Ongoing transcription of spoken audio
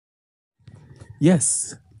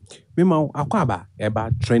Yes, Mima Akwaba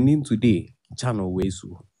about trending today channel way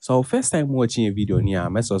so first time watching a video near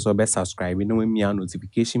mess also best subscribe no me a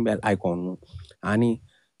notification bell icon ani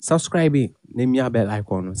subscribe name me bell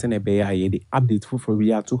icon send a be a the update for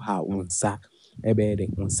we are to how unsa ebe de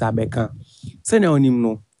unsa beka send onim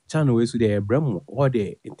no channel way so the bremo all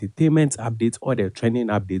the entertainment updates all the trending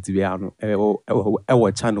updates we are no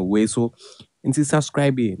our channel way so into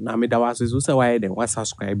subscribe na me da was so say why then what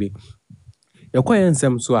subscribe your quiet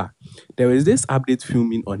so there is this update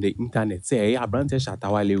filming on the internet. Say a brand Shatta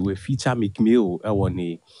Wale will feature MeekMill on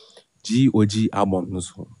a GOG album no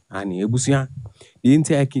so. And ebusia the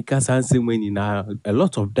entire kika sanse when na a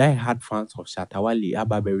lot of die-hard fans of Shatta Wale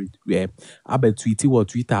abe tweety or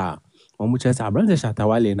Twitter. Omucha say a brand Shatta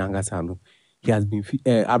Wale nangasano. He has been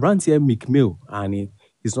a brand here MeekMill and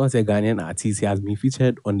he's not a Ghanaian artist. He has been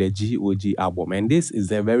featured on the GOG album, and this is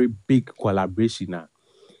a very big collaboration now.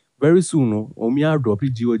 Very soon, no, Omia drop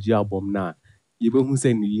GOG album na. You who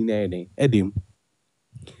say ni na edim.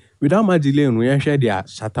 Without much delay, we share their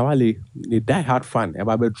Shatta Wale, the die-hard fan,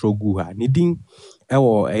 eba be trogu ha. Ni din,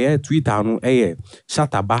 Twitter no,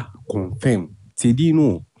 Shatta ba confirm. Tedi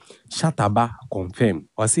no, Shatta ba confirm.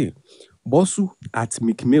 I say, Bosu at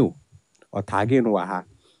MeekMill, or tagging wa ha.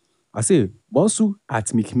 I say, Bosu at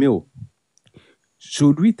MeekMill.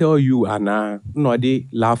 Should we tell you no they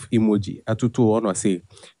laugh emoji atutu wanna say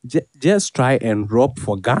just try and drop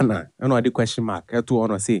for Ghana the question mark atu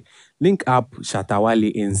wanna say link up Shatta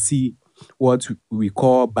Wale and see what we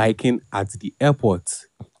call biking at the airport.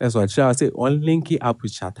 That's what I say on linking up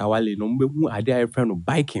with Shatta Wale no mbehu ade a friend of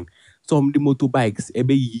biking some the motorbikes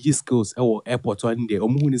ebe yi skills airport one day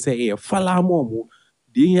omu say fala mo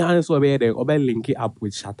the answer be there obe link it up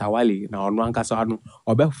with Shatta Wale na on one kasa no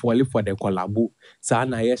obe fall for the collabo sa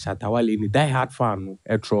na ye Shatta Wale ni die hard fan no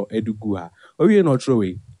etro edugu ha owie no throw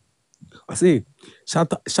way I say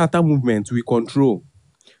Shatta movement we control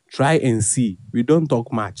try and see we don't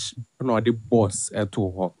talk much no the boss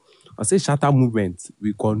eto I say Shatta movement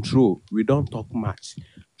we control we don't talk much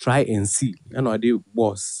try and see the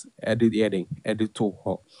boss edit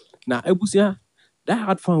na ebusia that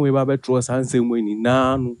hard fan we babe trust and same way ni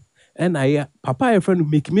na no and I papa a friend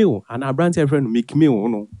MeekMill and a brand a friend MeekMill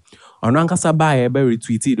no on ankasa ba e be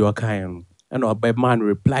retweet the kind no and obe man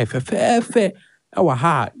reply fe our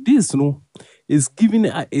ha this no is giving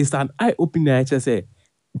is an eye opener I just say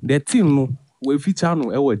the thing no we feature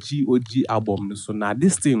no our GOG album no so now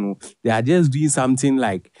this thing no they are just doing something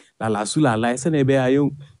like la la sula like say be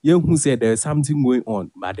young who said there's something going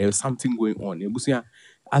on but there's something going on ebusia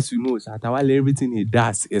as you know, Shatta Wale, everything he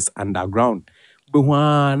does is underground. But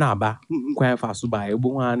one ba, nkwan fa so ba,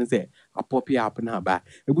 ebu one say a poppy up na ba.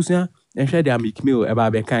 Ebusia, and share their MeekMill eba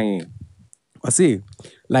be kan. I say,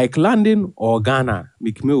 like London or Ghana,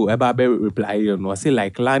 MeekMill eba be reply you no. I say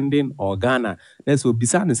like London or Ghana. That's what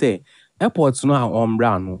Bisan say. Airports no on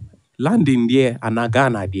brown no. London there and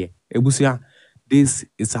Ghana there. Ebusia, this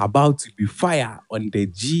is about to be fire on the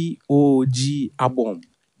GOG album.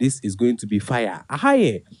 This is going to be fire.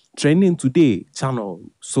 Aha, trending today channel.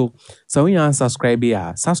 So when you subscribe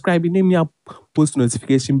here, subscribe name your post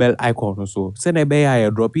notification bell icon. So send a bear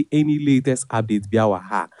drop any latest updates be our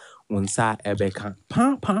ha. Onsa ebe can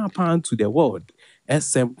pan to the world.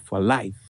 SM for life.